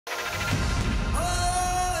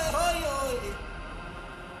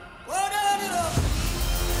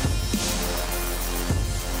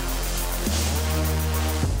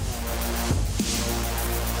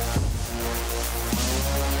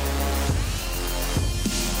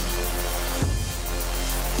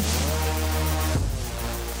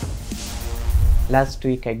Last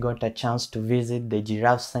week I got a chance to visit the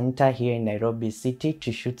Giraffe Center here in Nairobi City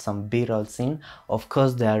to shoot some B-roll scene. Of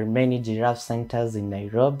course, there are many giraffe centers in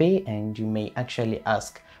Nairobi, and you may actually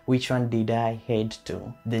ask, which one did I head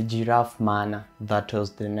to? The Giraffe Manor, that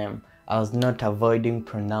was the name. I was not avoiding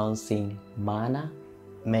pronouncing Manor,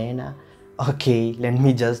 Mena. Okay, let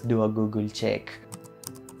me just do a Google check.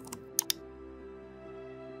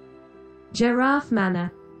 Giraffe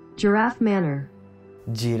Manor. Giraffe Manor.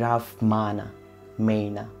 Giraffe Manor.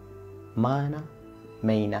 Manor. Manor.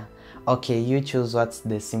 Manor. Okay, you choose what's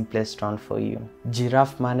the simplest one for you.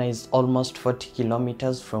 Giraffe Manor is almost 40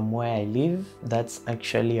 kilometers from where I live. That's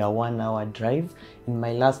actually a 1-hour drive. In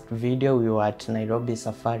my last video, we were at Nairobi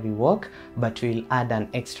Safari Walk, but we'll add an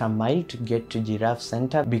extra mile to get to Giraffe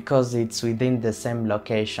Center because it's within the same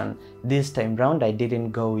location. This time round, I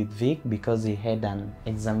didn't go with Vic because he had an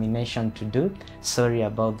examination to do. Sorry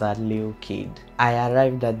about that little kid. I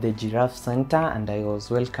arrived at the Giraffe Center and I was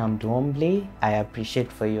welcomed warmly. I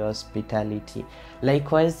appreciate for your hospitality.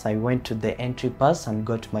 Likewise, I went to the entry pass and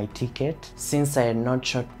got my ticket. Since I had not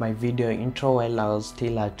shot my video intro while I was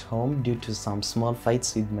still at home due to some small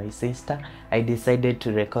fights with my sister, I decided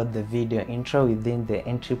to record the video intro within the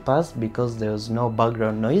entry pass because there was no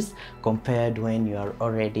background noise compared when you are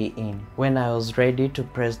already in. When I was ready to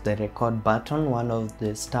press the record button, one of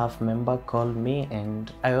the staff members called me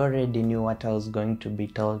and I already knew what I was going to be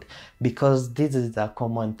told because this is a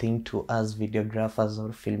common thing to us videographers or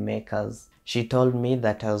filmmakers. She told me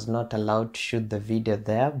that I was not allowed to shoot the video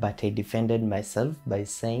there, but I defended myself by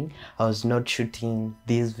saying I was not shooting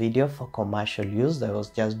this video for commercial use. I was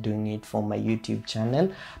just doing it for my YouTube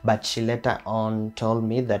channel. But she later on told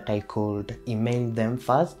me that I could email them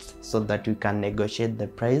first so that we can negotiate the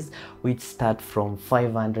price, which start from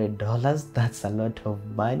 $500. That's a lot of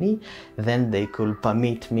money. Then they could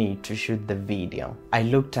permit me to shoot the video. I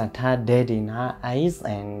looked at her dead in her eyes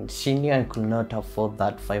and she knew I could not afford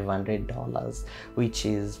that $500. Which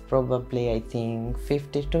is probably, I think,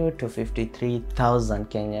 52 to 53,000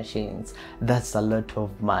 Kenya shillings. That's a lot of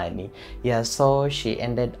money. Yeah, so she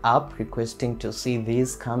ended up requesting to see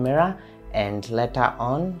this camera and later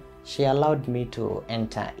on she allowed me to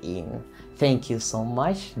enter in. Thank you so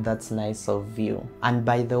much, that's nice of you. And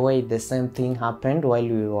by the way, the same thing happened while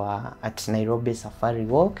we were at Nairobi Safari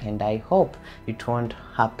Walk, and I hope it won't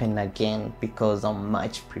happen again because I'm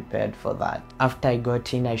much prepared for that. After I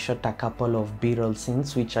got in, I shot a couple of B-roll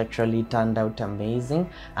scenes which actually turned out amazing,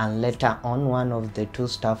 and later on one of the two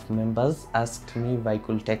staff members asked me if I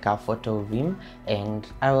could take a photo of him, and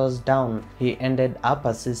I was down. He ended up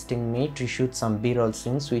assisting me to shoot some B-roll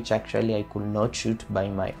scenes which actually I could not shoot by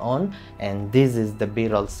my own, and this is the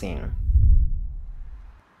B-roll scene.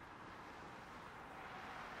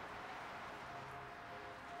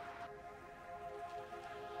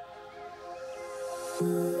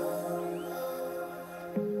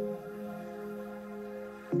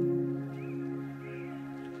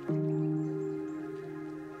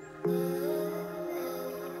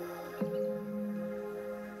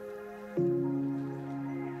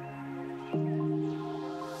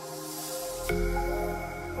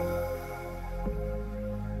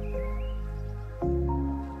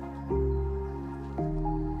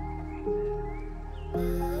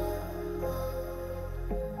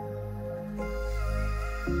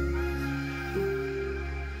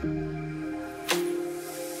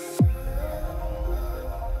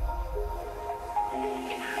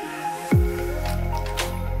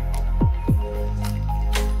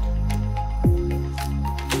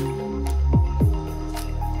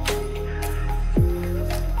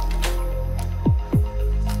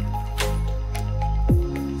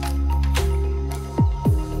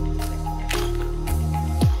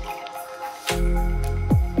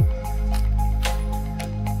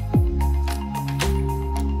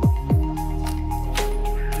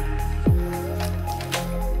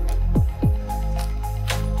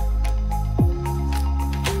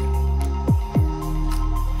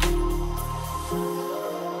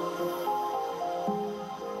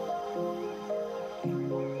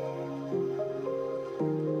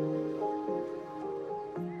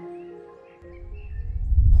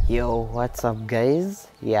 Yo, what's up guys?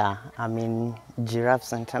 Yeah, I'm in Giraffe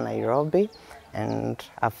Center, Nairobi, and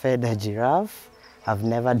I fed a giraffe. I've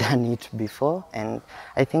never done it before, and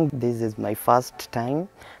I think this is my first time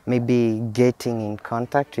maybe getting in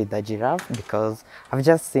contact with a giraffe because I've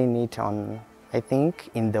just seen it on, I think,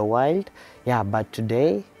 in the wild. Yeah, but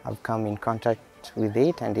today I've come in contact with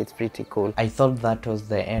it, and it's pretty cool. I thought that was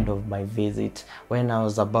the end of my visit. When I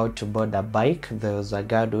was about to board a bike, there was a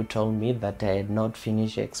guard who told me that I had not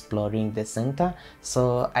finished exploring the center,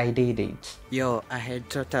 so I did it. Yo, I had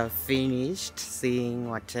thought I've finished seeing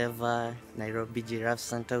whatever Nairobi Giraffe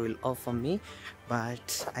Center will offer me,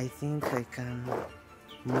 but I think I can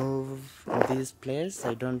move this place.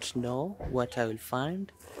 I don't know what I will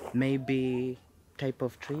find. Maybe type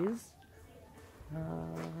of trees.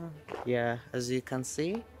 Yeah, as you can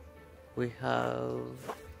see, we have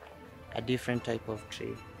a different type of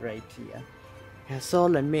tree right here. Yeah, so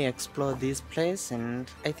let me explore this place,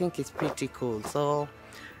 and I think it's pretty cool. So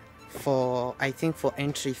I think for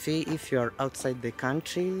entry fee, if you're outside the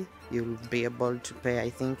country, you'll be able to pay, I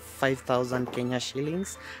think, 5,000 Kenya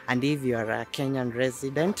shillings, and if you are a Kenyan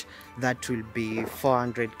resident, that will be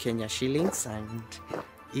 400 Kenya shillings, and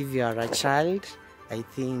if you are a child, I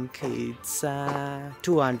think it's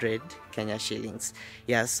 200 Kenya shillings.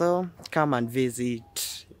 Yeah, so come and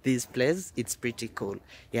visit this place. It's pretty cool.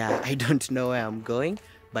 Yeah, I don't know where I'm going,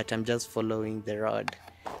 but I'm just following the road.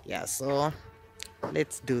 Yeah, so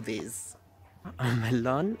let's do this. I'm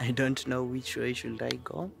alone. I don't know which way should I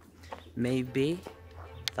go. Maybe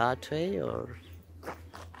that way or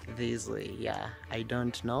this way. Yeah, I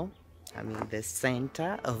don't know. I'm in the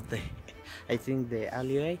center of the I think the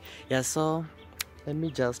alleyway. Yeah, so let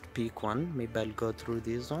me just pick one. Maybe I'll go through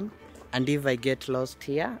this one, and if I get lost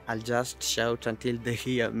here, I'll just shout until they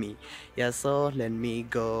hear me. Yeah, so let me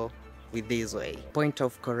go with this way. Point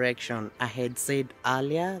of correction, I had said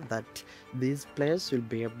earlier that this place will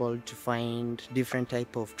be able to find different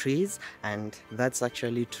type of trees, and that's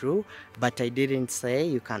actually true, but I didn't say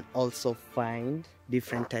you can also find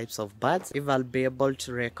different types of birds. If I'll be able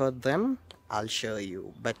to record them, I'll show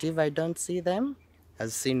you, but if I don't see them,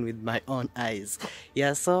 I've seen with my own eyes.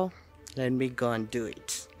 Yeah, so let me go and do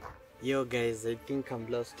it. Yo guys, I think I'm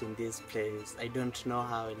lost in this place. I don't know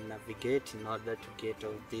how I navigate in order to get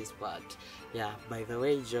out this part. Yeah, by the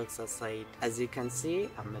way, jokes aside, as you can see,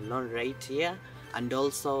 I'm alone right here, and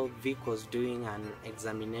also Vic was doing an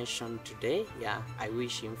examination today. Yeah, I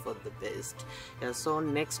wish him for the best. Yeah, so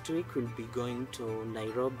next week we'll be going to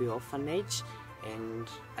Nairobi Orphanage, and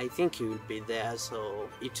I think he will be there, so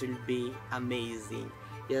it will be amazing.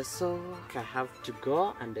 Yeah, so I have to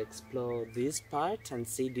go and explore this part and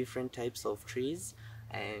see different types of trees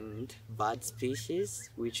and bird species,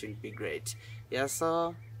 which will be great. Yeah,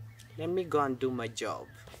 so let me go and do my job.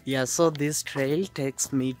 Yeah, so this trail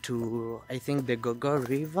takes me to, I think, the Gogo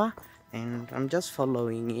River, and I'm just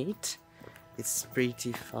following it. It's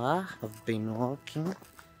pretty far. I've been walking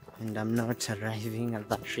and I'm not arriving at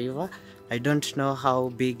that river. I don't know how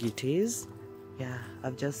big it is. Yeah,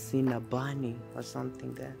 I've just seen a bunny or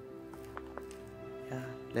something there. Yeah,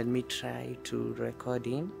 let me try to record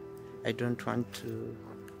him. I don't want to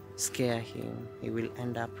scare him. He will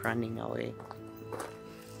end up running away.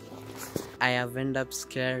 I have ended up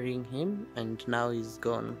scaring him and now he's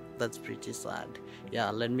gone. That's pretty sad. Yeah,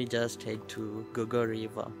 let me just head to Gogo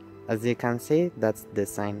River. As you can see, that's the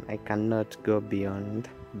sign. I cannot go beyond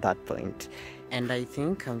that point. And I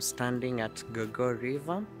think I'm standing at Gogo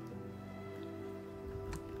River.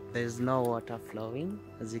 There's no water flowing,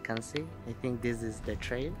 as you can see. I think this is the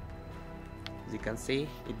trail. As you can see,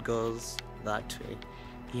 it goes that way.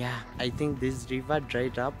 Yeah, I think this river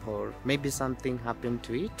dried up, or maybe something happened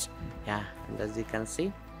to it. Yeah, and as you can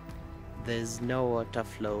see, there's no water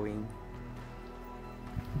flowing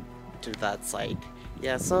to that side.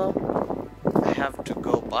 Yeah, so I have to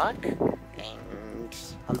go back and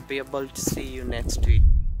I'll be able to see you next week.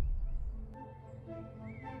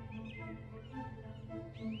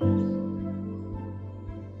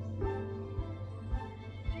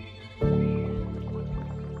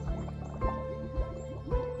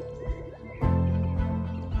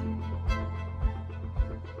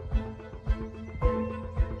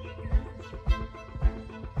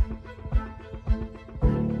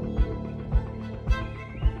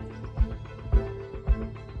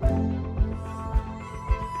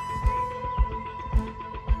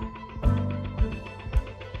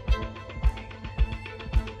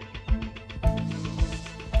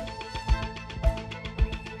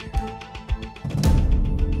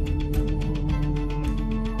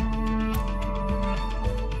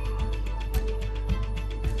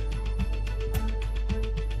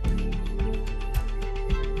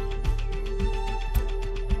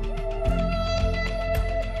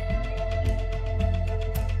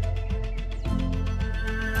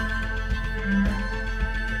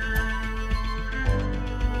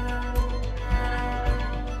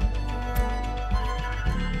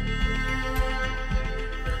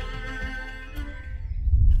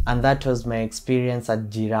 And that was my experience at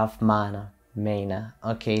Giraffe Manor.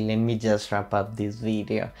 Okay, let me just wrap up this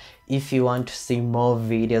video. If you want to see more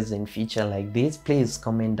videos in future like this, please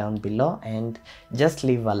comment down below and just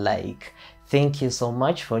leave a like. Thank you so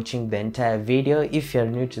much for watching the entire video. If you're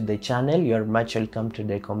new to the channel, you're much welcome to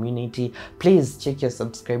the community. Please check your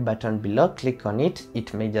subscribe button below, click on it,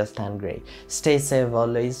 it may just turn gray. Stay safe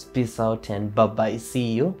always, peace out, and bye bye.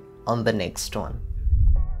 See you on the next one.